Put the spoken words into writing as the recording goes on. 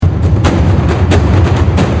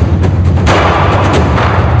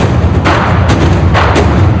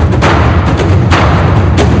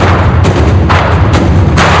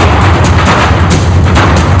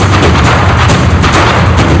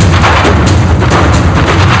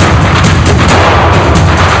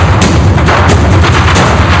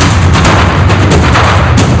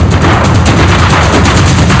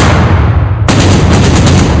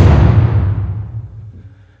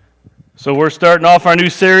So we're starting off our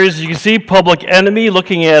new series, as you can see, Public Enemy,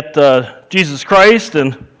 looking at Jesus Christ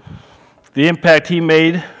and the impact he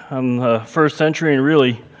made on the first century and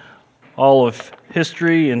really all of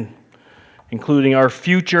history, and including our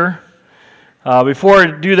future. Before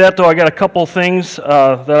I do that, though, I got a couple things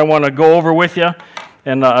that I want to go over with you,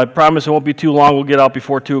 and I promise it won't be too long. We'll get out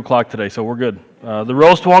before 2 o'clock today, so we're good. The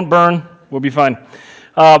roast won't burn. We'll be fine.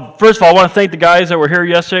 First of all, I want to thank the guys that were here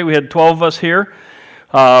yesterday. We had 12 of us here.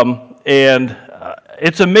 And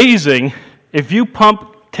it's amazing if you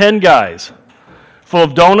pump 10 guys full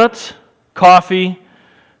of donuts, coffee,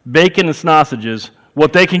 bacon, and sausages,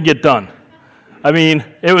 what they can get done. I mean,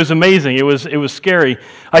 it was amazing. It was scary.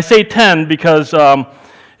 I say 10 because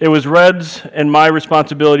it was Red's and my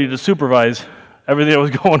responsibility to supervise everything that was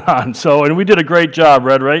going on. So, and we did a great job,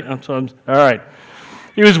 Red, right? All right.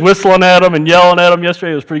 He was whistling at them and yelling at them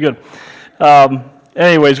yesterday. It was pretty good.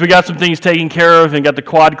 Anyways, we got some things taken care of and got the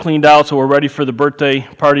quad cleaned out, so we're ready for the birthday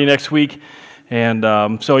party next week. And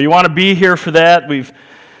so you want to be here for that. We've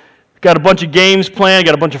got a bunch of games planned,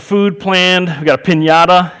 got a bunch of food planned. We got a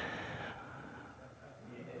piñata.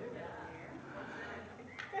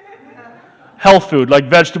 Health food, like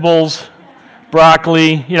vegetables,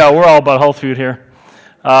 broccoli. You know, we're all about health food here.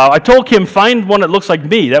 I told Kim, find one that looks like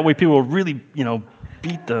me. That way people will really,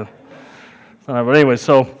 beat the... But anyway,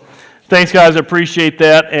 so... Thanks, guys. I appreciate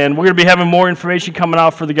that. And we're going to be having more information coming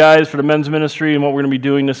out for the guys, for the men's ministry, and what we're going to be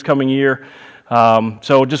doing this coming year.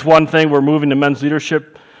 So just one thing, we're moving to men's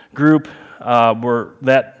leadership group. We're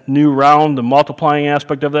that new round, the multiplying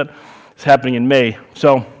aspect of that, is happening in May.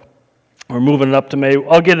 So we're moving it up to May.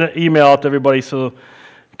 I'll get an email out to everybody so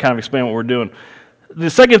kind of explain what we're doing. The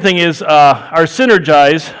second thing is our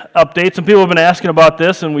Synergize update. Some people have been asking about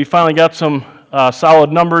this, and we finally got some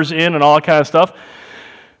solid numbers in and all that kind of stuff.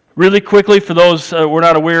 Really quickly, for those who were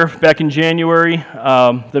not aware, back in January,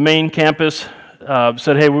 the main campus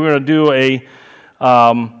said, hey, we're going to do a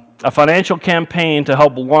financial campaign to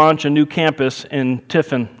help launch a new campus in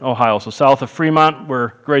Tiffin, Ohio, so south of Fremont,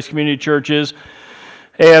 where Grace Community Church is.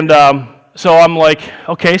 And so I'm like,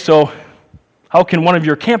 okay, so how can one of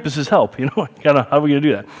your campuses help? How are we going to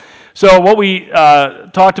do that? So what we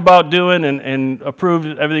talked about doing and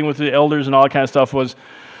approved everything with the elders and all that kind of stuff was,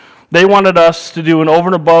 they wanted us to do an over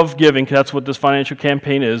and above giving, because that's what this financial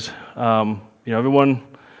campaign is. Everyone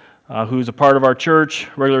who's a part of our church,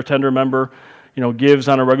 regular tender member, gives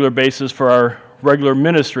on a regular basis for our regular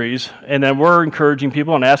ministries. And then we're encouraging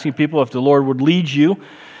people and asking people if the Lord would lead you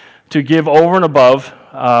to give over and above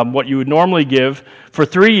what you would normally give for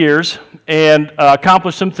 3 years and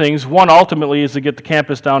accomplish some things. One, ultimately, is to get the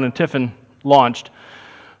campus down in Tiffin launched.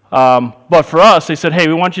 But for us, they said, hey,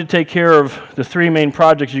 we want you to take care of the 3 main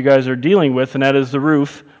projects you guys are dealing with, and that is the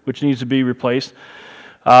roof, which needs to be replaced,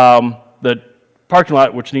 the parking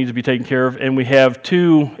lot, which needs to be taken care of, and we have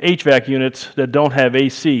 2 HVAC units that don't have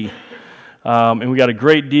AC. And we got a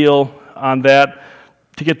great deal on that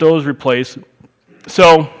to get those replaced.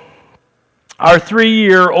 So our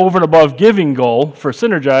 3-year over and above giving goal for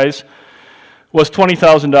Synergize was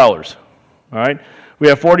 $20,000. All right? We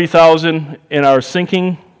have $40,000 in our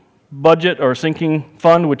sinking budget or sinking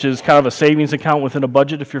fund, which is kind of a savings account within a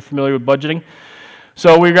budget, if you're familiar with budgeting.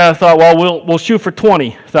 So we kind of thought, well, we'll shoot for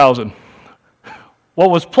 $20,000.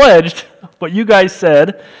 What was pledged, what you guys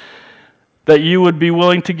said that you would be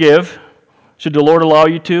willing to give, should the Lord allow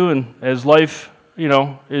you to, and as life,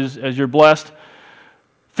 is as you're blessed,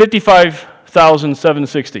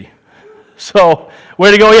 $55,760. So,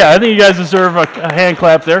 way to go! Yeah, I think you guys deserve a hand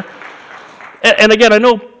clap there. And again, I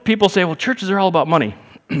know people say, well, churches are all about money.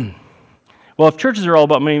 Well, if churches are all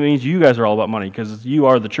about money, it means you guys are all about money, because you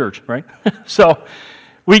are the church, right? So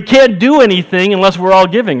we can't do anything unless we're all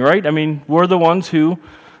giving, right? I mean, we're the ones who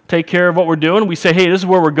take care of what we're doing. We say, hey, this is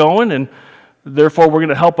where we're going, and therefore we're going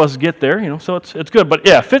to help us get there, so it's good. But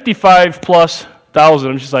yeah, 55,000+,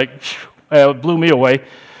 I'm just like, it blew me away.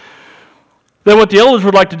 Then what the elders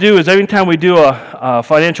would like to do is every time we do a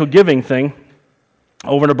financial giving thing,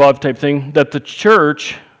 over and above type thing, that the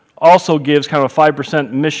church also gives kind of a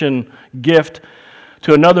 5% mission gift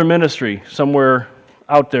to another ministry somewhere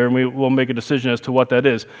out there, and we will make a decision as to what that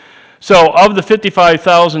is. So of the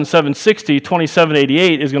 $55,760,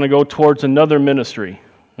 $2,788 is going to go towards another ministry,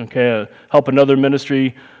 okay, help another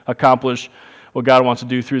ministry accomplish what God wants to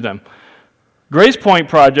do through them. Grace Point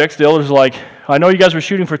projects, the elders are like, I know you guys were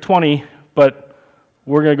shooting for 20, but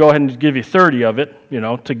we're going to go ahead and give you 30 of it,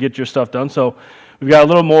 to get your stuff done. So we've got a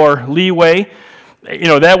little more leeway.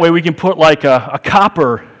 That way we can put like a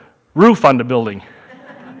copper roof on the building.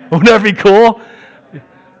 Wouldn't that be cool?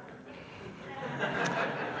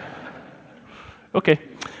 Okay.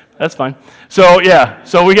 That's fine. So we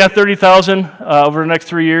got $30,000 over the next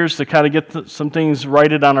 3 years to kind of get some things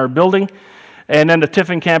righted on our building, and then the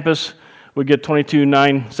Tiffin campus would get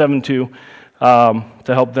 $22,972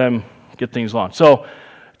 to help them get things launched. So,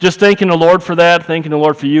 just thanking the Lord for that, thanking the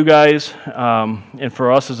Lord for you guys, and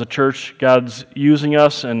for us as a church. God's using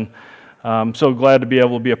us, and I'm so glad to be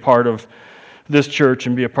able to be a part of this church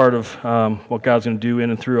and be a part of what God's going to do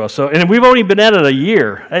in and through us. So, and we've only been at it a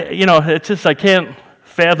year. It's just I can't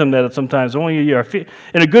fathom that sometimes. Only a year.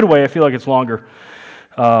 In a good way, I feel like it's longer.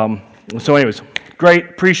 So anyways, great.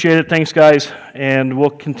 Appreciate it. Thanks, guys. And we'll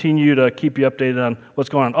continue to keep you updated on what's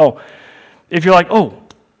going on. Oh, if you're like,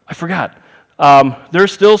 I forgot.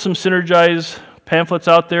 There's still some Synergize pamphlets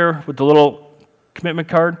out there with the little commitment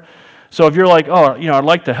card. So if you're like, I'd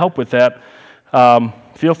like to help with that,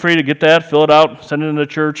 feel free to get that, fill it out, send it into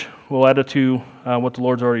the church. We'll add it to what the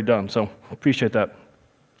Lord's already done. So appreciate that.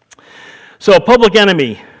 So, public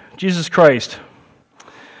enemy, Jesus Christ.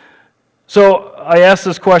 So, I asked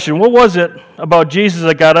this question, what was it about Jesus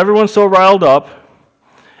that got everyone so riled up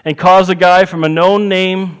and caused a guy from a known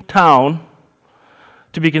name town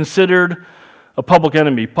to be considered a public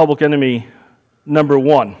enemy number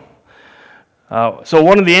one? So,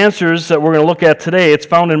 one of the answers that we're going to look at today, it's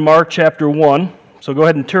found in Mark chapter 1. So, go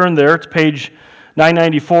ahead and turn there. It's page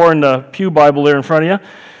 994 in the Pew Bible there in front of you.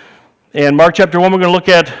 And Mark chapter 1, we're going to look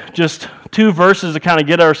at just 2 verses to kind of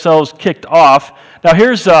get ourselves kicked off. Now,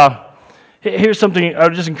 here's something I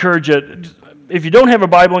would just encourage you. If you don't have a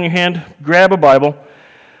Bible in your hand, grab a Bible,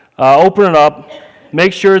 open it up,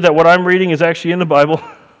 make sure that what I'm reading is actually in the Bible.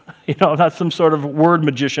 Not some sort of word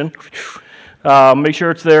magician. Make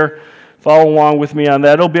sure it's there. Follow along with me on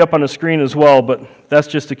that. It'll be up on the screen as well, but that's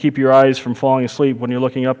just to keep your eyes from falling asleep when you're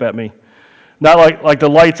looking up at me. Not like the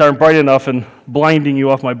lights aren't bright enough and blinding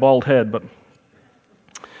you off my bald head, but...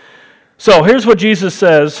 So, here's what Jesus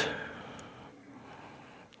says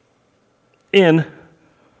in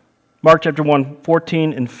Mark chapter 1,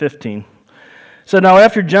 14 and 15. So, now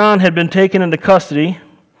after John had been taken into custody,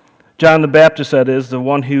 John the Baptist, that is, the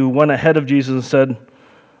one who went ahead of Jesus and said,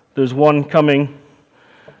 there's one coming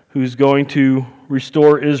who's going to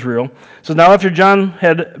restore Israel. So now after John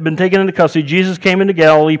had been taken into custody, Jesus came into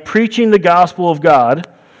Galilee preaching the gospel of God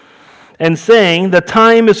and saying, the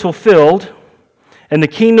time is fulfilled and the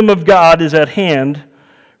kingdom of God is at hand.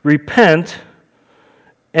 Repent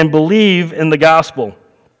and believe in the gospel.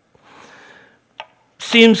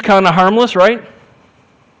 Seems kind of harmless, right?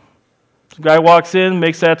 The guy walks in,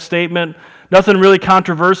 makes that statement. Nothing really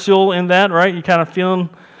controversial in that, right? You kind of feeling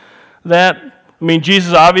that? I mean,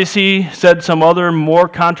 Jesus obviously said some other more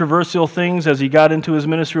controversial things as he got into his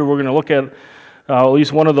ministry. We're going to look at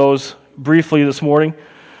least one of those briefly this morning.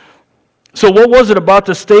 So what was it about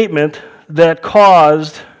the statement that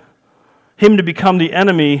caused him to become the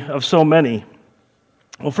enemy of so many?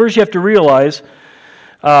 Well, first you have to realize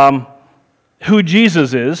who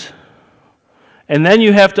Jesus is, and then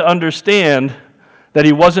you have to understand that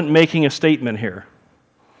he wasn't making a statement here.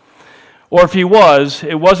 Or if he was,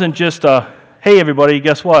 it wasn't just a, hey everybody,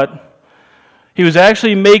 guess what? He was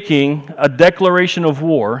actually making a declaration of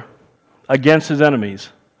war against his enemies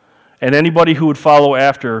and anybody who would follow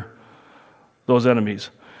after those enemies.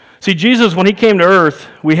 See, Jesus, when he came to earth,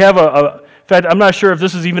 we have in fact, I'm not sure if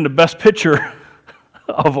this is even the best picture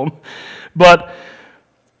of him, but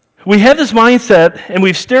we have this mindset, and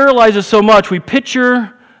we've sterilized it so much, we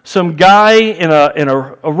picture some guy in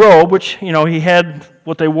a robe, which, he had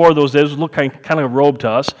what they wore those days, looked kind of a robe to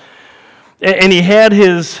us, and he had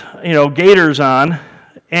his, gaiters on,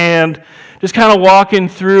 and just kind of walking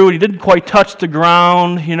through, and he didn't quite touch the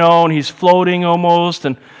ground, and he's floating almost,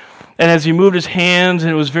 and as he moved his hands,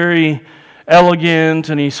 and it was very elegant,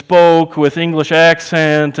 and he spoke with English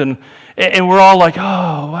accent, and we're all like,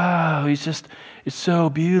 oh, wow, it's so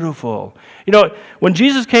beautiful. When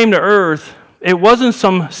Jesus came to earth, it wasn't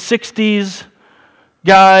some 60s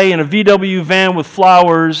guy in a VW van with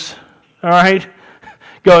flowers, all right,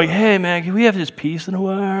 going, hey, man, can we have this peace in the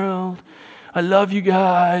world? I love you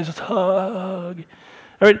guys. Let's hug.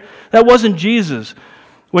 All right, that wasn't Jesus.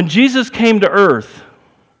 When Jesus came to earth,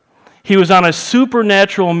 he was on a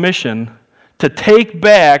supernatural mission to take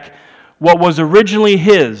back what was originally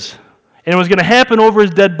his, and it was going to happen over his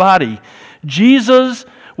dead body. Jesus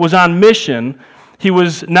was on mission. He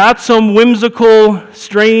was not some whimsical,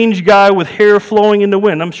 strange guy with hair flowing in the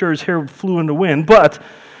wind. I'm sure his hair flew in the wind, but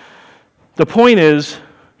the point is,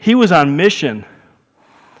 he was on mission.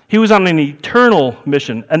 He was on an eternal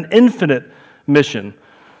mission, an infinite mission,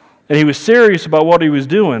 and he was serious about what he was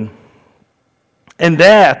doing. And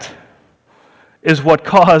that is what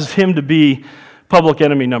caused him to be public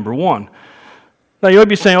enemy number one. Now, you might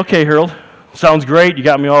be saying, okay, Harold, sounds great. You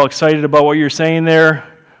got me all excited about what you're saying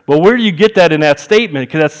there. Well, where do you get that in that statement?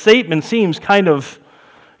 Because that statement seems kind of,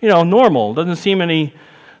 normal. It doesn't seem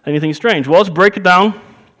anything strange. Well, let's break it down.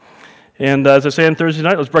 And as I say on Thursday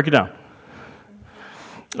night, let's break it down.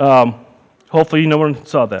 Hopefully no one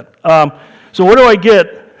saw that. So where do I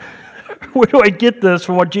get this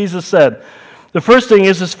from what Jesus said? The first thing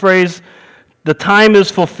is this phrase, the time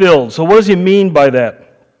is fulfilled. So what does he mean by that?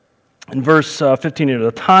 In verse 15 here,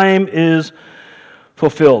 the time is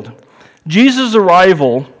fulfilled. Jesus'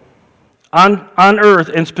 arrival on earth,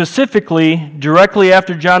 and specifically directly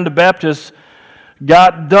after John the Baptist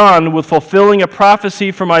got done with fulfilling a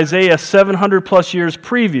prophecy from Isaiah 700 plus years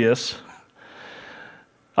previous.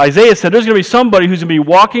 Isaiah said there's going to be somebody who's going to be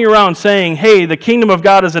walking around saying, hey, the kingdom of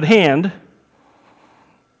God is at hand.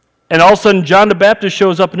 And all of a sudden, John the Baptist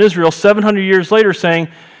shows up in Israel 700 years later saying,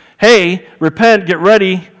 hey, repent, get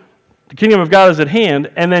ready, the kingdom of God is at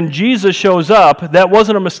hand. And then Jesus shows up. That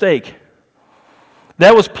wasn't a mistake.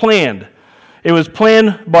 That was planned. It was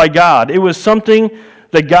planned by God. It was something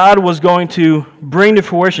that God was going to bring to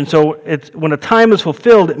fruition. So when a time is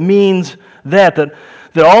fulfilled, it means that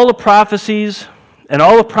all the prophecies and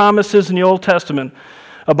all the promises in the Old Testament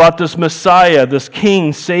about this Messiah, this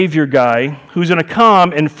King, Savior guy, who's going to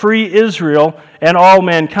come and free Israel and all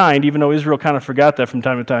mankind, even though Israel kind of forgot that from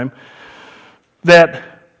time to time,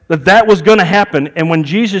 that was going to happen. And when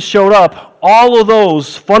Jesus showed up, all of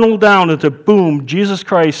those funneled down into, boom, Jesus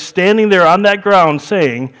Christ standing there on that ground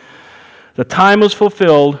saying, the time is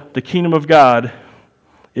fulfilled, the kingdom of God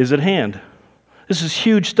is at hand. This is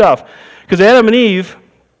huge stuff. Because Adam and Eve,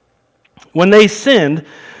 when they sinned,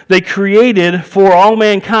 they created for all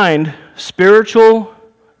mankind spiritual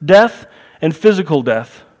death and physical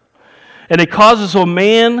death. And it causes so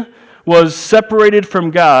man was separated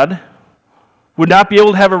from God, would not be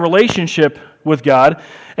able to have a relationship with God,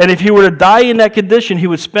 and if he were to die in that condition, he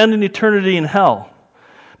would spend an eternity in hell.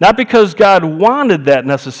 Not because God wanted that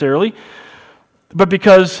necessarily, but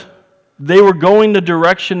because they were going the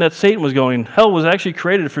direction that Satan was going. Hell was actually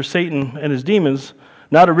created for Satan and his demons,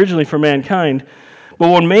 not originally for mankind. But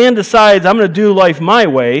when man decides, I'm going to do life my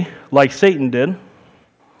way, like Satan did,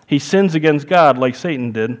 he sins against God like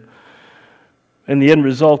Satan did, and the end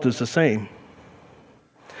result is the same.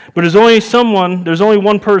 But there's only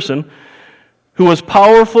one person who was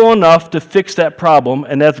powerful enough to fix that problem,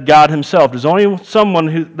 and that's God himself. There's only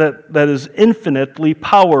someone that is infinitely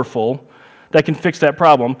powerful that can fix that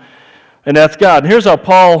problem, and that's God. And here's how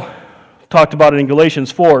Paul talked about it in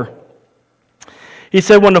Galatians 4. He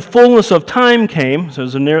said, when the fullness of time came, so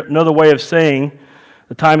there's another way of saying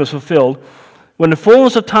the time is fulfilled. When the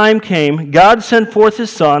fullness of time came, God sent forth his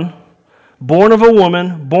Son, born of a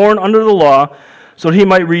woman, born under the law, so that he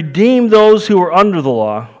might redeem those who were under the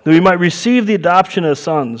law, that we might receive the adoption as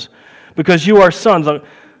sons. Because you are sons.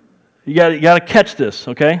 You got to catch this,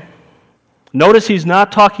 okay? Notice he's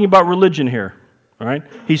not talking about religion here, all right?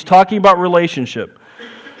 He's talking about relationship.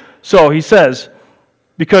 So he says,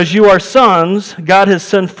 because you are sons, God has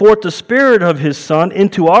sent forth the Spirit of his Son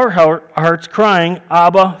into our hearts, crying,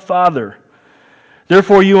 Abba, Father.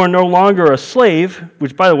 Therefore you are no longer a slave,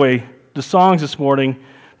 which, by the way, the songs this morning,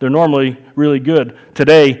 they're normally really good.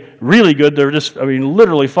 Today, really good. They're just,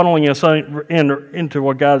 literally funneling us into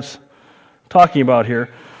what God's talking about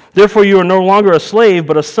here. Therefore, you are no longer a slave,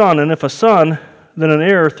 but a son, and if a son, then an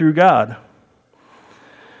heir through God.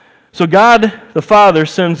 So God the Father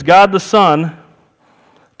sends God the Son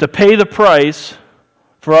to pay the price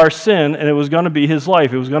for our sin, and it was going to be his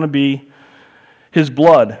life. It was going to be his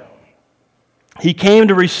blood. He came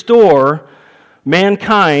to restore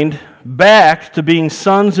mankind back to being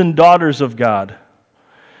sons and daughters of God.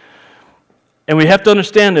 And we have to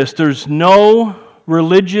understand this. There's no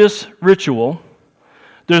religious ritual.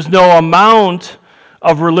 There's no amount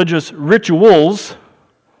of religious rituals.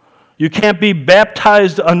 You can't be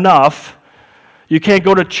baptized enough. You can't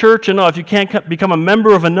go to church enough. You can't become a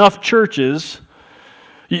member of enough churches.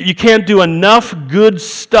 You can't do enough good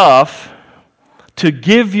stuff to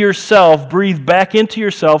give yourself, breathe back into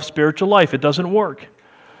yourself spiritual life. It doesn't work.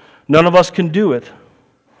 None of us can do it.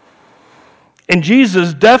 And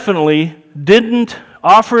Jesus definitely didn't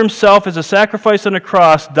offer himself as a sacrifice on the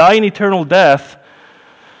cross, die an eternal death,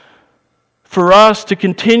 for us to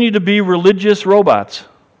continue to be religious robots,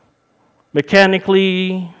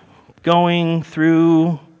 mechanically going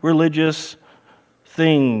through religious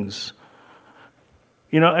things.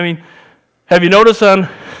 Have you noticed on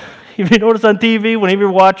TV, whenever you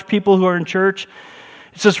watch people who are in church,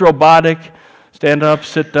 it's just robotic. Stand up,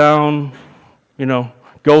 sit down,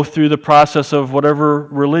 go through the process of whatever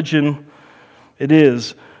religion it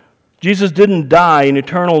is. Jesus didn't die an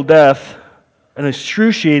eternal death, an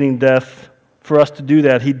excruciating death for us to do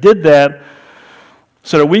that. He did that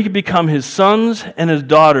so that we could become his sons and his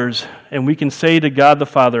daughters, and we can say to God the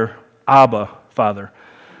Father, Abba, Father.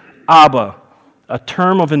 Abba, a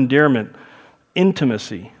term of endearment,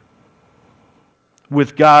 intimacy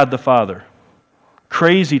with God the Father.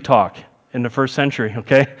 Crazy talk in the first century,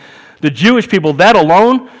 okay? The Jewish people, that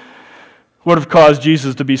alone would have caused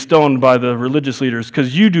Jesus to be stoned by the religious leaders,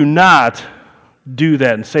 because you do not do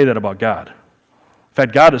that and say that about God. In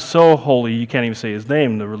fact, God is so holy, you can't even say his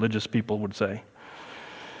name, the religious people would say.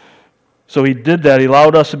 So he did that. He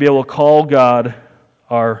allowed us to be able to call God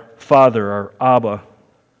our Father, our Abba.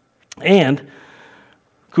 And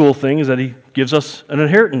cool thing is that he gives us an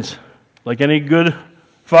inheritance, like any good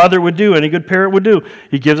father would do, any good parent would do.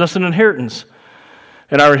 He gives us an inheritance.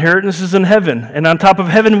 And our inheritance is in heaven. And on top of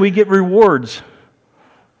heaven, we get rewards,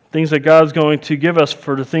 things that God's going to give us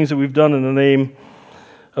for the things that we've done in the name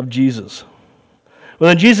of Jesus. Well,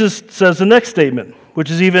 then Jesus says the next statement, which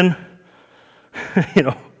is even,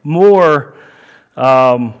 more,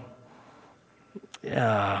 I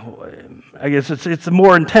guess it's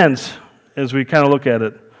more intense as we kind of look at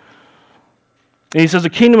it. And he says, the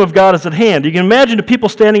kingdom of God is at hand. You can imagine the people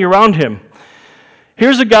standing around him.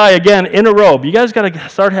 Here's a guy, again, in a robe. You guys got to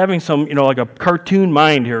start having some, like a cartoon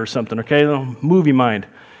mind here or something, okay? Movie mind.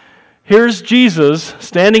 Here's Jesus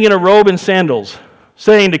standing in a robe and sandals,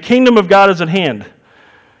 saying, the kingdom of God is at hand.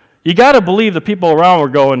 You got to believe the people around were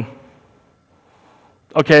going,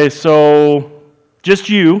 okay, so just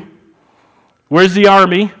you. Where's the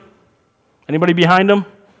army? Anybody behind him?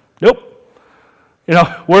 Nope. Where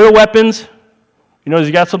are the weapons? Has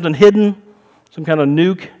he got something hidden? Some kind of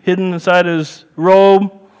nuke hidden inside his robe?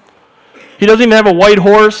 He doesn't even have a white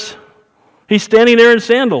horse. He's standing there in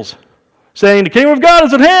sandals, saying, the kingdom of God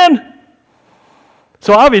is at hand.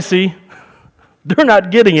 So obviously, they're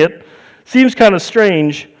not getting it. Seems kind of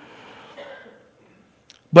strange.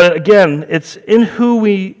 But again, it's in who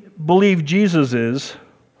we believe Jesus is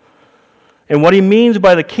and what he means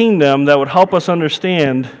by the kingdom that would help us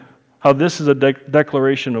understand how this is a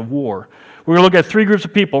declaration of war. We're going to look at three groups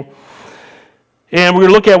of people, and we're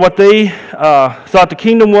going to look at what they thought the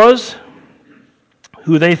kingdom was,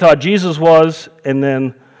 who they thought Jesus was, and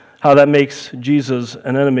then how that makes Jesus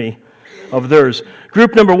an enemy of theirs.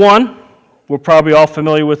 Group number one, we're probably all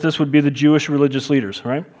familiar with this, would be the Jewish religious leaders,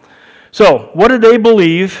 right? So, what did they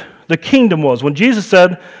believe the kingdom was? When Jesus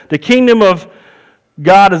said, the kingdom of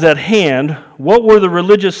God is at hand, what were the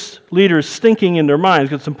religious leaders thinking in their minds?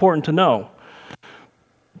 Because it's important to know.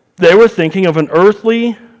 They were thinking of an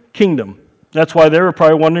earthly kingdom. That's why they were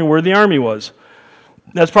probably wondering where the army was.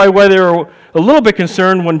 That's probably why they were a little bit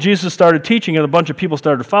concerned when Jesus started teaching and a bunch of people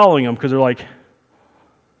started following him, because they're like,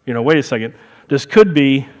 wait a second, he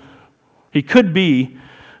could be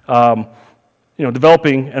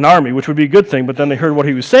developing an army, which would be a good thing, but then they heard what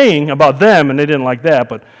he was saying about them, and they didn't like that.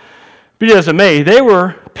 But be it as it may, they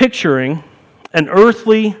were picturing an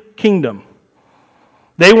earthly kingdom.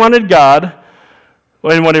 They wanted God,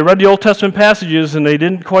 and when they read the Old Testament passages and they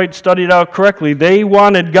didn't quite study it out correctly, they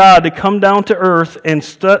wanted God to come down to earth and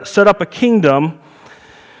set up a kingdom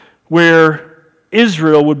where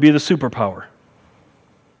Israel would be the superpower.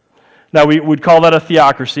 Now, we would call that a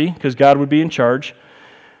theocracy, because God would be in charge.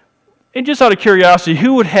 And just out of curiosity,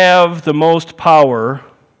 who would have the most power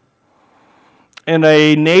in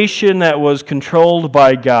a nation that was controlled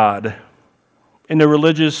by God in the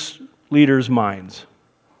religious leaders' minds?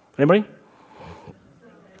 Anybody?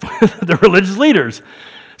 The religious leaders.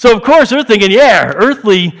 So, of course, they're thinking,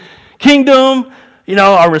 earthly kingdom,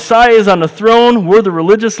 our Messiah is on the throne, we're the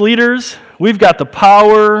religious leaders, we've got the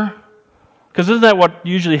power. Because isn't that what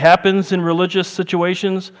usually happens in religious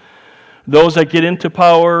situations? Those that get into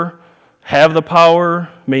power have the power,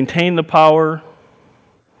 maintain the power.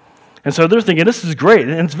 And so they're thinking, this is great.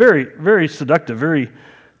 And it's very, very seductive, very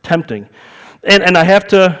tempting. And I have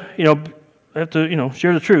to,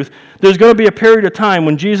 share the truth. There's going to be a period of time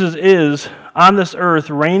when Jesus is on this earth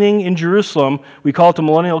reigning in Jerusalem. We call it the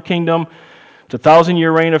millennial kingdom. It's a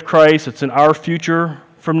 1,000-year reign of Christ. It's in our future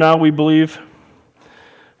from now, we believe.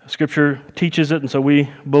 Scripture teaches it, and so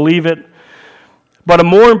we believe it. But a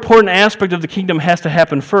more important aspect of the kingdom has to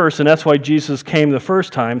happen first, and that's why Jesus came the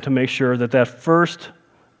first time, to make sure that first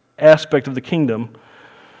aspect of the kingdom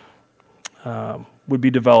would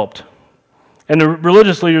be developed. And the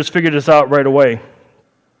religious leaders figured this out right away.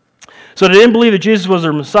 So they didn't believe that Jesus was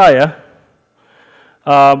their Messiah.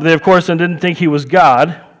 They, of course, then didn't think he was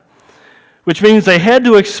God, which means they had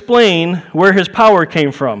to explain where his power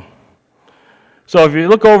came from. So if you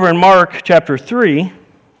look over in Mark chapter 3,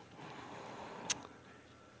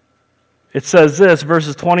 it says this,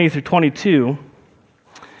 verses 20 through 22.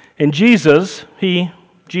 And Jesus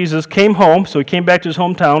came home, so he came back to his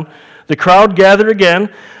hometown. The crowd gathered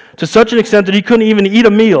again to such an extent that he couldn't even eat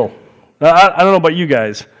a meal. Now, I don't know about you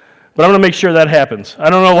guys, but I'm going to make sure that happens. I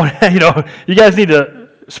don't know what, you guys need to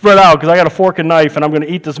spread out because I got a fork and knife and I'm going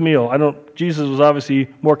to eat this meal. Jesus was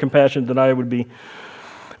obviously more compassionate than I would be.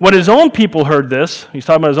 When his own people heard this, he's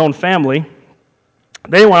talking about his own family,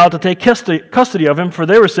 they went out to take custody of him, for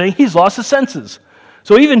they were saying he's lost his senses.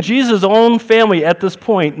 So even Jesus' own family at this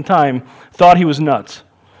point in time thought he was nuts.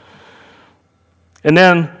 And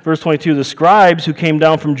then, verse 22, the scribes who came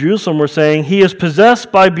down from Jerusalem were saying, he is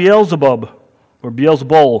possessed by Beelzebub, or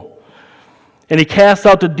Beelzebul, and he cast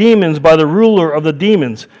out the demons by the ruler of the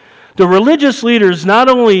demons. The religious leaders not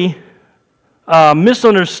only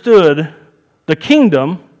misunderstood the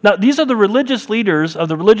kingdom. Now, these are the religious leaders of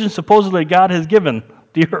the religion supposedly God has given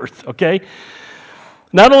the earth, okay?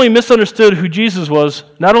 Not only misunderstood who Jesus was,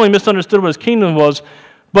 not only misunderstood what his kingdom was,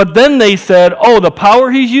 but then they said, oh, the power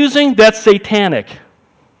he's using, that's satanic.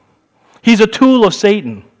 He's a tool of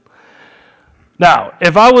Satan. Now,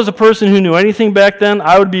 if I was a person who knew anything back then,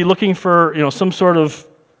 I would be looking for, some sort of,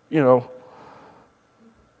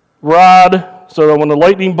 rod, so that when the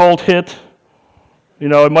lightning bolt hit,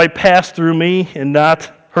 it might pass through me and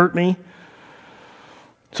not hurt me.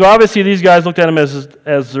 So obviously these guys looked at him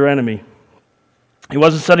as their enemy. He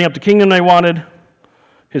wasn't setting up the kingdom they wanted.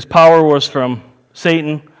 His power was from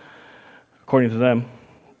Satan, according to them.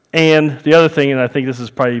 And the other thing, and I think this is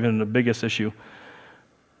probably even the biggest issue,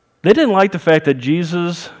 they didn't like the fact that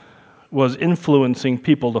Jesus was influencing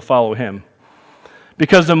people to follow him.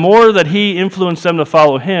 Because the more that he influenced them to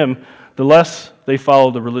follow him, the less they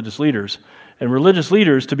followed the religious leaders. And religious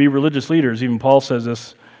leaders, to be religious leaders, even Paul says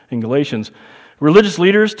this in Galatians, religious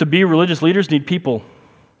leaders, to be religious leaders, need people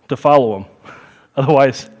to follow them.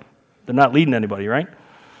 Otherwise, they're not leading anybody, right?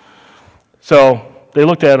 So they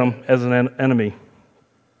looked at him as an enemy.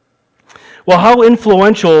 Well, how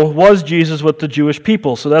influential was Jesus with the Jewish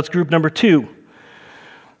people? So that's group number 2.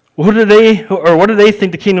 What did they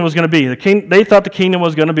think the kingdom was going to be? They thought the kingdom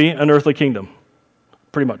was going to be an earthly kingdom,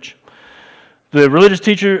 pretty much. The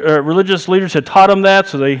religious leaders had taught them that,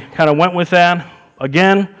 so they kind of went with that.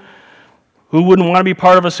 Again, who wouldn't want to be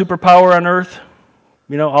part of a superpower on earth?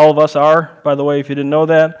 All of us are, by the way, if you didn't know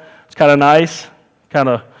that. It's kind of nice, kind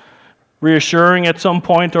of reassuring at some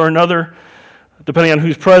point or another, depending on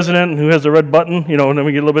who's president and who has the red button, and then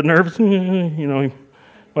we get a little bit nervous, you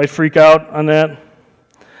might freak out on that.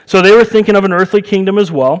 So they were thinking of an earthly kingdom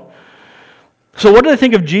as well. So what do they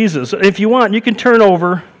think of Jesus? If you want, you can turn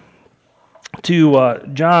over to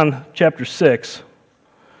John chapter 6.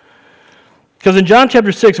 Because in John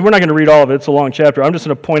chapter 6, and we're not going to read all of it, it's a long chapter, I'm just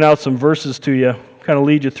going to point out some verses to you, kind of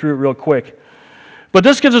lead you through it real quick. But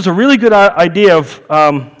this gives us a really good idea of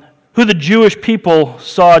who the Jewish people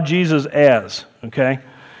saw Jesus as, okay?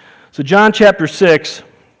 So John chapter 6,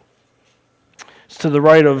 it's to the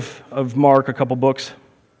right of Mark, a couple books.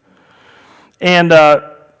 And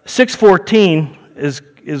 6:14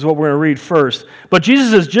 is what we're going to read first. But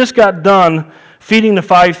Jesus has just got done feeding the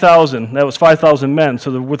 5,000. That was 5,000 men.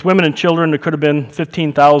 So with women and children, there could have been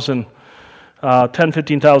 15,000,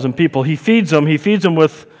 15,000 people. He feeds them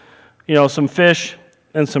with, some fish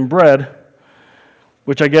and some bread,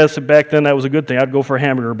 which I guess back then that was a good thing. I'd go for a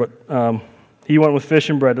hamburger, but he went with fish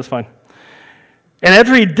and bread. That's fine. And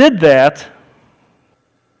after he did that,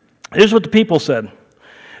 here's what the people said.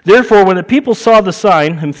 Therefore, when the people saw the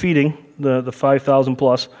sign, him feeding the 5,000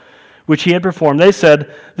 plus, which he had performed, they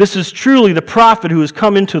said, this is truly the prophet who has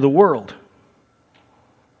come into the world.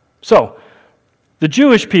 So, the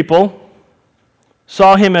Jewish people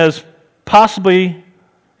saw him as possibly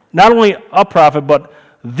not only a prophet, but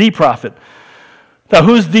the prophet. Now,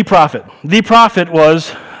 who's the prophet? The prophet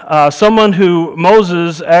was someone who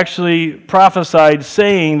Moses actually prophesied,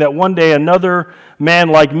 saying that one day another man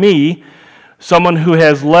like me, someone who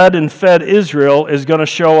has led and fed Israel, is going to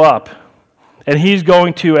show up. And he's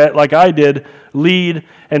going to, like I did, lead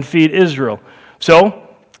and feed Israel. So,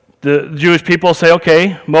 the Jewish people say,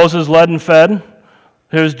 okay, Moses led and fed.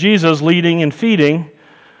 Here's Jesus leading and feeding.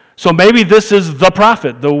 So maybe this is the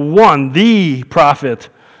prophet, the prophet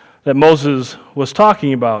that Moses was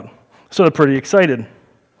talking about. So they're pretty excited.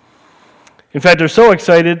 In fact, they're so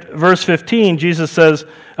excited, verse 15, Jesus says,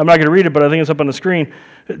 I'm not going to read it, but I think it's up on the screen.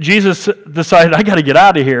 Jesus decided, I got to get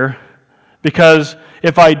out of here, because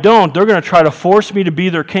if I don't, they're going to try to force me to be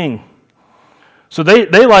their king. So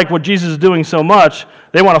they like what Jesus is doing so much,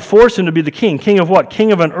 they want to force him to be the king. King of what?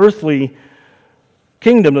 King of an earthly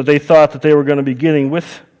kingdom that they thought that they were going to be getting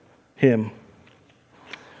with him.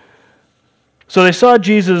 So they saw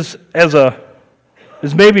Jesus as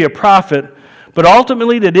maybe a prophet, but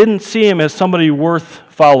ultimately they didn't see him as somebody worth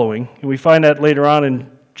following. And we find that later on in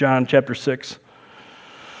John chapter 6.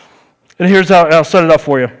 And here's how I'll set it up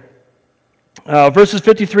for you. Verses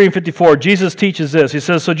 53 and 54, Jesus teaches this. He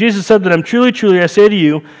says, "So Jesus said to them, 'Truly, truly, I say to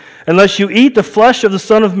you, unless you eat the flesh of the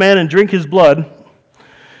Son of Man and drink his blood,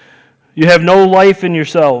 you have no life in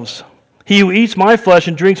yourselves. He who eats my flesh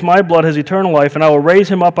and drinks my blood has eternal life, and I will raise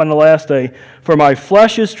him up on the last day. For my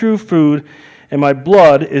flesh is true food, and my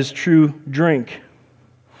blood is true drink.'"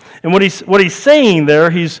 And what he's saying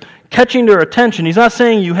there, he's catching their attention. He's not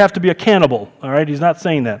saying you have to be a cannibal, all right? He's not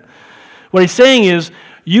saying that. What he's saying is,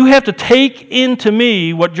 you have to take into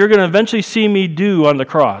me what you're going to eventually see me do on the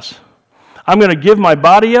cross. I'm going to give my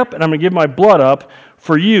body up, and I'm going to give my blood up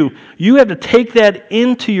for you. You have to take that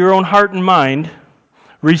into your own heart and mind,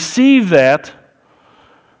 receive that,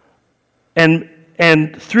 and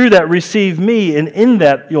through that receive me, and in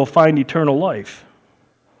that you'll find eternal life.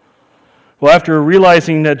 Well, after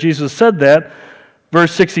realizing that Jesus said that,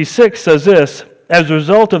 verse 66 says this, "As a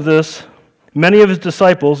result of this, many of his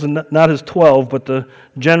disciples," and not his 12, but the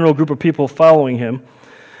general group of people following him,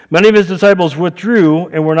 "many of his disciples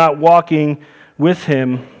withdrew and were not walking with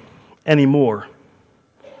him anymore."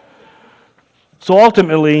 So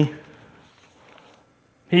ultimately,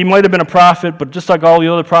 he might have been a prophet, but just like all the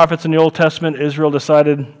other prophets in the Old Testament, Israel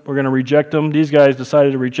decided we're going to reject him. These guys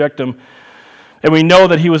decided to reject him. And we know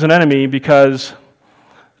that he was an enemy because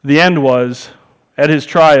the end was, at his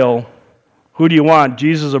trial, who do you want,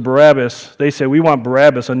 Jesus or Barabbas? They say, we want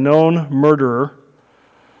Barabbas, a known murderer.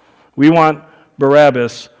 We want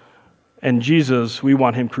Barabbas, and Jesus, we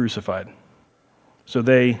want him crucified. So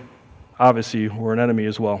they obviously were an enemy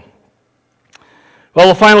as well. Well,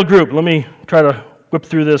 the final group, let me try to whip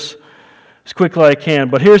through this as quickly as I can,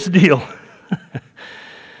 but here's the deal.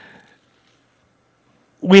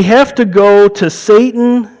 We have to go to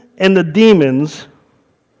Satan and the demons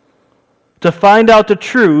to find out the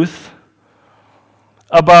truth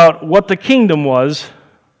about what the kingdom was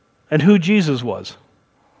and who Jesus was.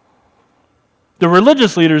 The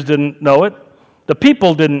religious leaders didn't know it. The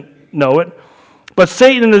people didn't know it. But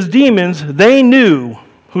Satan and his demons, they knew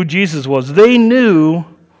who Jesus was. They knew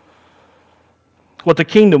what the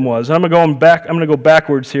kingdom was. And I'm going to go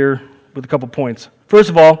backwards here with a couple points.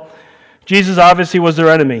 First of all, Jesus obviously was their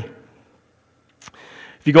enemy.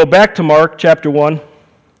 If you go back to Mark chapter 1,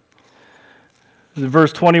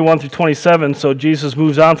 verse 21 through 27, so Jesus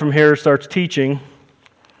moves on from here, starts teaching.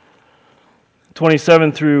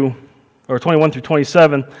 21 through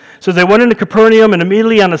 27. So they went into Capernaum, and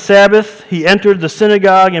immediately on the Sabbath he entered the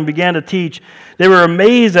synagogue and began to teach. They were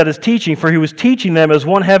amazed at his teaching, for he was teaching them as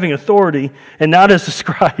one having authority and not as the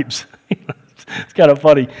scribes. It's kind of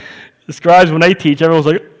funny. The scribes, when they teach, everyone's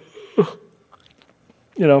like, ugh.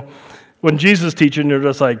 When Jesus is teaching, they're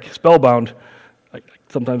just like spellbound.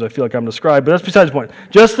 Sometimes I feel like I'm the scribe, but that's besides the point.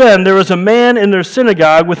 Just then there was a man in their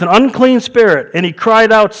synagogue with an unclean spirit, and he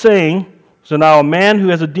cried out, saying, so now a man who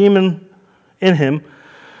has a demon in him,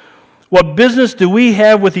 "What business do we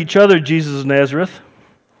have with each other, Jesus of Nazareth?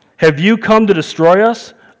 Have you come to destroy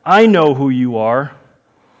us? I know who you are,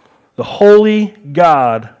 the holy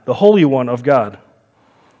God, the Holy One of God."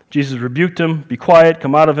 Jesus rebuked him, "Be quiet,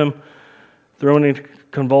 come out of him." Throwing in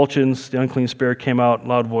convulsions, the unclean spirit came out,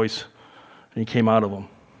 loud voice, and he came out of him.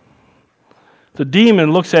 The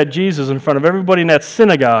demon looks at Jesus in front of everybody in that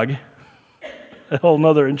synagogue, a whole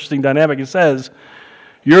other interesting dynamic, and says,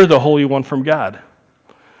 "You're the Holy One from God.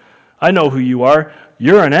 I know who you are.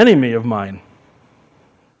 You're an enemy of mine."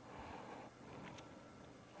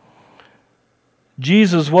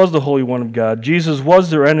 Jesus was the Holy One of God. Jesus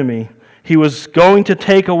was their enemy. He was going to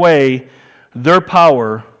take away their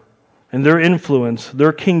power and their influence,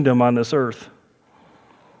 their kingdom on this earth.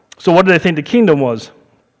 So what did they think the kingdom was?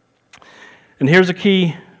 And here's a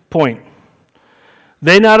key point.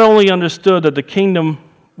 They not only understood that the kingdom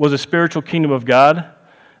was a spiritual kingdom of God,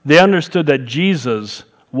 they understood that Jesus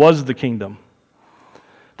was the kingdom.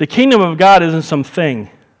 The kingdom of God isn't some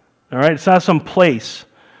thing, all right? It's not some place.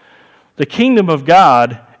 The kingdom of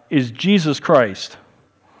God is Jesus Christ.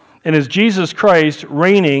 And is Jesus Christ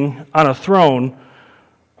reigning on a throne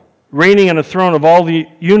of all the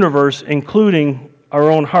universe, including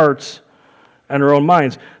our own hearts and our own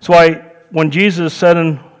minds. So when Jesus said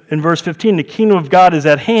in verse 15, the kingdom of God is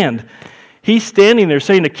at hand, he's standing there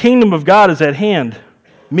saying the kingdom of God is at hand.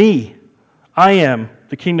 Me, I am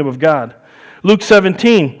the kingdom of God. Luke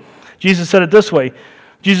 17, Jesus said it this way.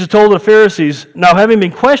 Jesus told the Pharisees, now having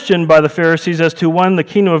been questioned by the Pharisees as to when the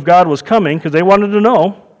kingdom of God was coming, because they wanted to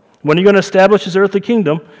know, when are you going to establish his earthly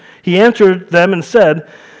kingdom? He answered them and said,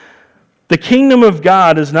 The kingdom of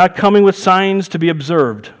God is not coming with signs to be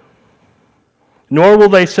observed, nor will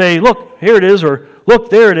they say, look, here it is, or look,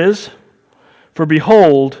 there it is. For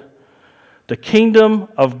behold, the kingdom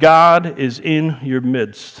of God is in your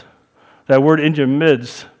midst. That word in your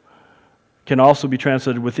midst can also be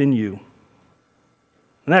translated within you.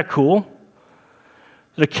 Isn't that cool?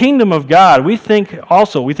 The kingdom of God, we think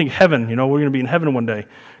heaven, we're going to be in heaven one day.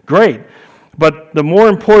 Great. But the more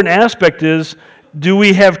important aspect is, do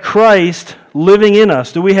we have Christ living in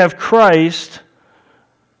us? Do we have Christ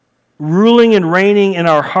ruling and reigning in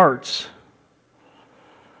our hearts?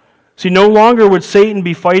 See, no longer would Satan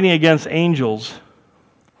be fighting against angels.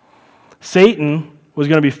 Satan was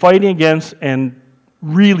going to be fighting against, and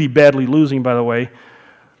really badly losing, by the way,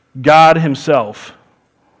 God himself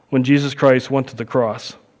when Jesus Christ went to the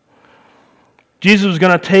cross. Jesus was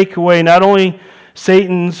going to take away not only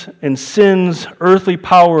Satan's and sin's earthly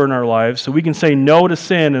power in our lives, so we can say no to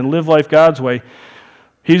sin and live life God's way.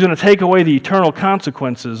 He's going to take away the eternal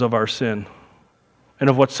consequences of our sin and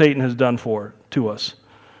of what Satan has done to us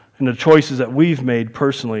and the choices that we've made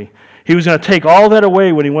personally. He was going to take all that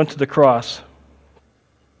away when he went to the cross.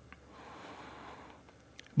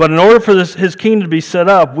 But in order for his kingdom to be set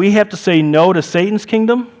up, we have to say no to Satan's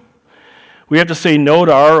kingdom. We have to say no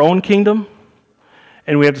to our own kingdom.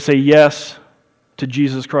 And we have to say yes to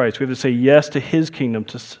Jesus Christ. We have to say yes to his kingdom,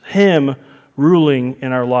 to him ruling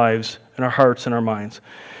in our lives, in our hearts, and our minds.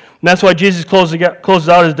 And that's why Jesus closes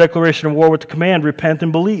out his declaration of war with the command, repent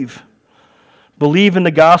and believe. Believe in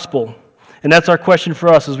the gospel. And that's our question for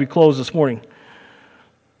us as we close this morning.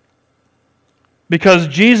 Because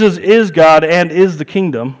Jesus is God and is the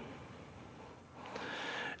kingdom,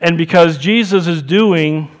 and because Jesus is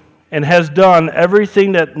doing and has done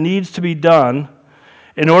everything that needs to be done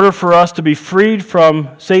in order for us to be freed from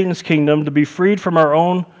Satan's kingdom, to be freed from our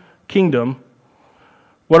own kingdom,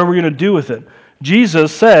 what are we going to do with it?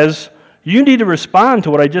 Jesus says, you need to respond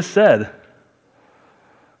to what I just said.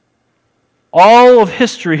 All of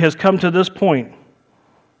history has come to this point.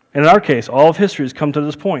 And in our case, all of history has come to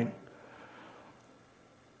this point.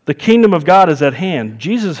 The kingdom of God is at hand.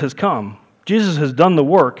 Jesus has come. Jesus has done the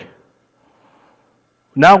work.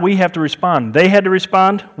 Now we have to respond. They had to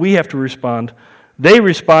respond. We have to respond. They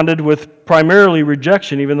responded with primarily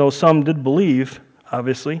rejection, even though some did believe,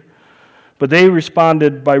 obviously. But they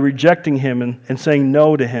responded by rejecting him and saying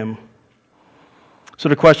no to him. So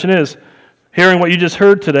the question is, hearing what you just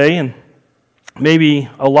heard today, and maybe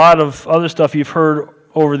a lot of other stuff you've heard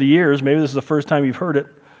over the years, maybe this is the first time you've heard it,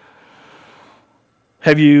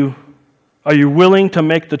 are you willing to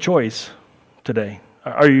make the choice today?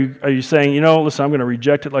 Are you saying, listen, I'm going to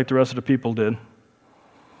reject it like the rest of the people did?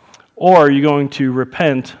 Or are you going to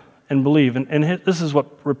repent and believe? And this is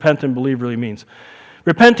what repent and believe really means.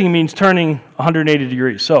 Repenting means turning 180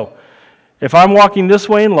 degrees. So, if I'm walking this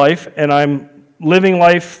way in life and I'm living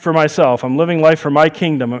life for myself, I'm living life for my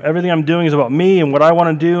kingdom, everything I'm doing is about me and what I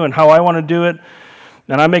want to do and how I want to do it,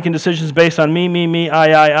 and I'm making decisions based on me,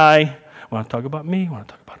 I want to talk about me, I want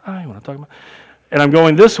to talk about I want to talk about, and I'm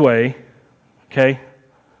going this way, okay?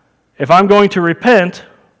 If I'm going to repent,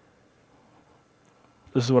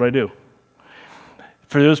 this is what I do.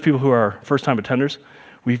 For those people who are first-time attenders,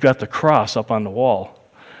 we've got the cross up on the wall.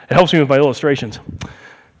 It helps me with my illustrations.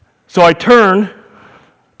 So I turn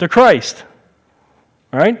to Christ,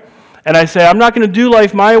 all right? And I say, I'm not going to do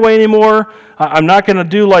life my way anymore. I'm not going to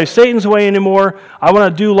do life Satan's way anymore. I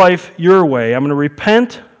want to do life your way. I'm going to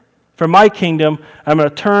repent from my kingdom. I'm going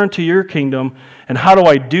to turn to your kingdom. And how do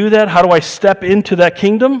I do that? How do I step into that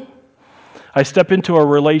kingdom? I step into a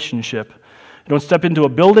relationship. I don't step into a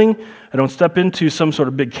building. I don't step into some sort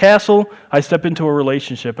of big castle. I step into a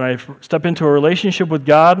relationship. And I step into a relationship with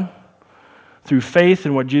God through faith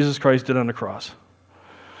in what Jesus Christ did on the cross.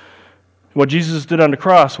 What Jesus did on the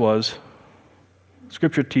cross was,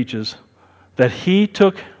 Scripture teaches, that he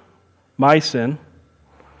took my sin,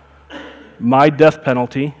 my death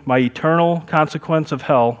penalty, my eternal consequence of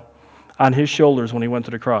hell on his shoulders when he went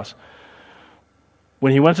to the cross.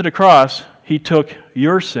 When he went to the cross, he took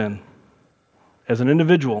your sin as an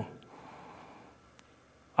individual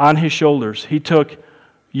on his shoulders. He took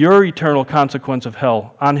your eternal consequence of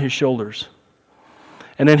hell on his shoulders.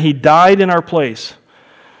 And then he died in our place.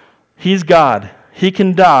 He's God. He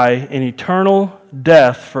can die an eternal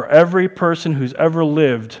death for every person who's ever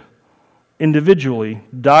lived individually.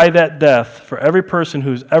 Die that death for every person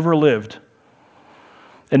who's ever lived.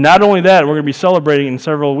 And not only that, we're going to be celebrating in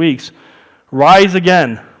several weeks, rise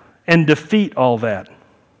again and defeat all that.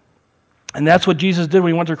 And that's what Jesus did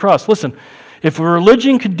when he went to the cross. Listen, if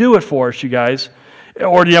religion could do it for us, you guys,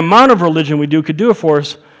 or the amount of religion we do could do it for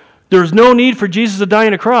us, there's no need for Jesus to die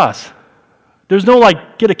on a cross. There's no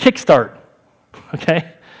get a kickstart,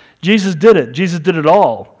 okay? Jesus did it. Jesus did it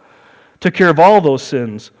all. Took care of all those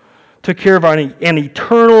sins. Took care of an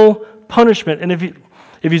eternal punishment. And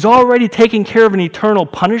if he's already taken care of an eternal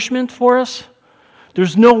punishment for us,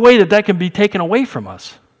 there's no way that can be taken away from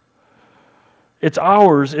us. It's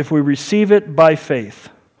ours if we receive it by faith.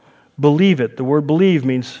 Believe it. The word believe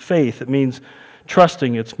means faith. It means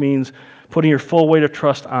trusting. It means putting your full weight of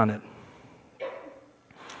trust on it.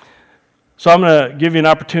 So I'm going to give you an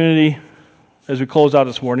opportunity as we close out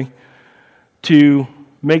this morning to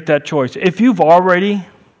make that choice. If you've already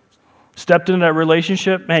stepped into that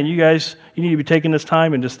relationship, man, you need to be taking this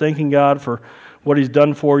time and just thanking God for what He's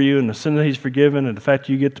done for you and the sin that He's forgiven and the fact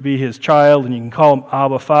that you get to be His child and you can call Him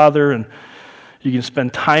Abba Father and you can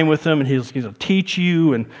spend time with Him and He's going to teach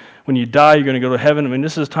you, and when you die, you're going to go to heaven. I mean,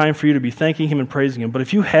 this is time for you to be thanking Him and praising Him. But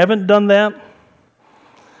if you haven't done that,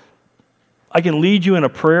 I can lead you in a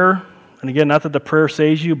prayer. And again, not that the prayer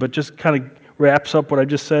saves you, but just kind of wraps up what I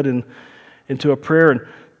just said into a prayer. And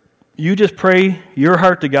you just pray your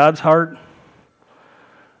heart to God's heart.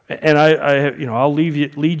 And I'll lead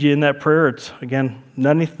you in that prayer. It's, again,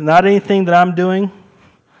 not anything that I'm doing.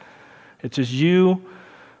 It's just you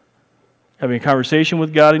having a conversation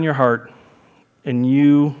with God in your heart and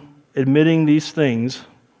you admitting these things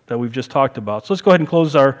that we've just talked about. So let's go ahead and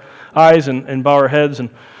close our eyes and bow our heads. And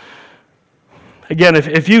again,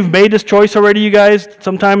 if you've made this choice already, you guys,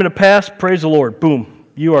 sometime in the past, praise the Lord. Boom.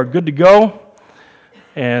 You are good to go.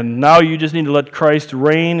 And now you just need to let Christ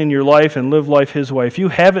reign in your life and live life His way. If you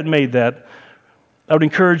haven't made that, I would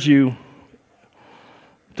encourage you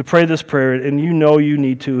to pray this prayer, and you know you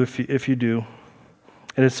need to if you do.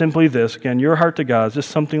 And it's simply this. Again, your heart to God is just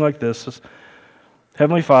something like this. It's,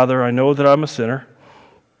 Heavenly Father, I know that I'm a sinner,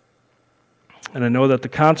 and I know that the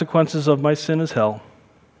consequences of my sin is hell.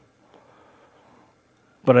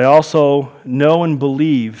 But I also know and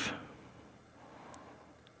believe,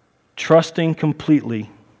 trusting completely,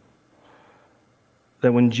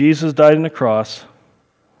 that when Jesus died on the cross,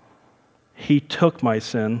 He took my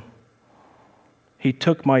sin, He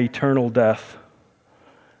took my eternal death,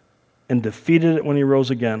 and defeated it when He rose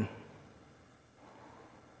again.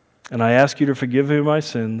 And I ask you to forgive me my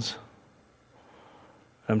sins.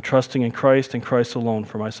 I'm trusting in Christ and Christ alone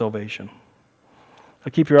for my salvation. Now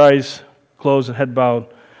keep your eyes closed and head bowed.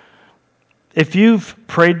 If you've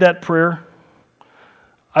prayed that prayer,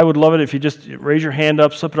 I would love it if you just raise your hand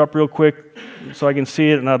up, slip it up real quick so I can see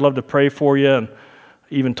it, and I'd love to pray for you and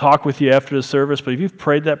even talk with you after the service. But if you've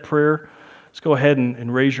prayed that prayer, let's go ahead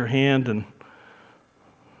and raise your hand. And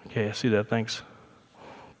okay, I see that. Thanks.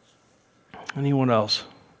 Anyone else?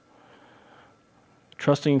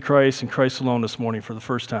 Trusting in Christ and Christ alone this morning for the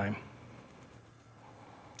first time.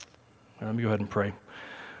 Let me go ahead and pray.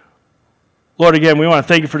 Lord, again, we want to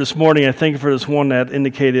thank you for this morning. I thank you for this one that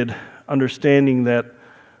indicated understanding that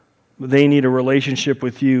they need a relationship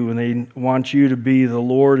with you and they want you to be the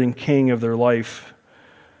Lord and King of their life.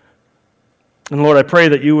 And Lord, I pray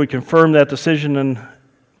that you would confirm that decision in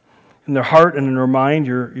their heart and in their mind.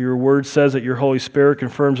 Your word says that your Holy Spirit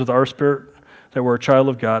confirms with our spirit that we're a child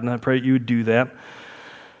of God, and I pray that you would do that.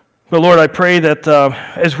 But Lord, I pray that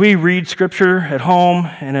as we read Scripture at home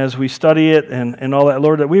and as we study it and all that,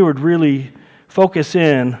 Lord, that we would really focus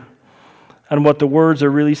in on what the words are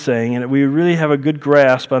really saying, and that we would really have a good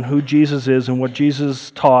grasp on who Jesus is and what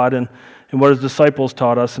Jesus taught and what His disciples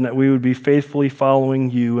taught us, and that we would be faithfully following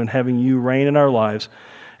you and having you reign in our lives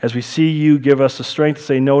as we see you give us the strength to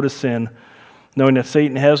say no to sin, knowing that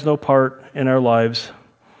Satan has no part in our lives,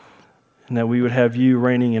 and that we would have you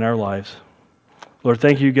reigning in our lives. Lord,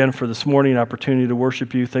 thank you again for this morning, an opportunity to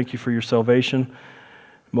worship you. Thank you for your salvation.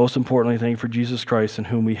 Most importantly, thank you for Jesus Christ, in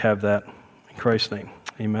whom we have that. In Christ's name,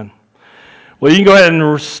 amen. Well, you can go ahead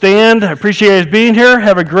and stand. I appreciate you being here.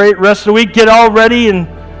 Have a great rest of the week. Get all ready and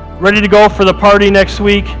ready to go for the party next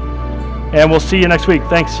week. And we'll see you next week.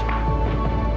 Thanks.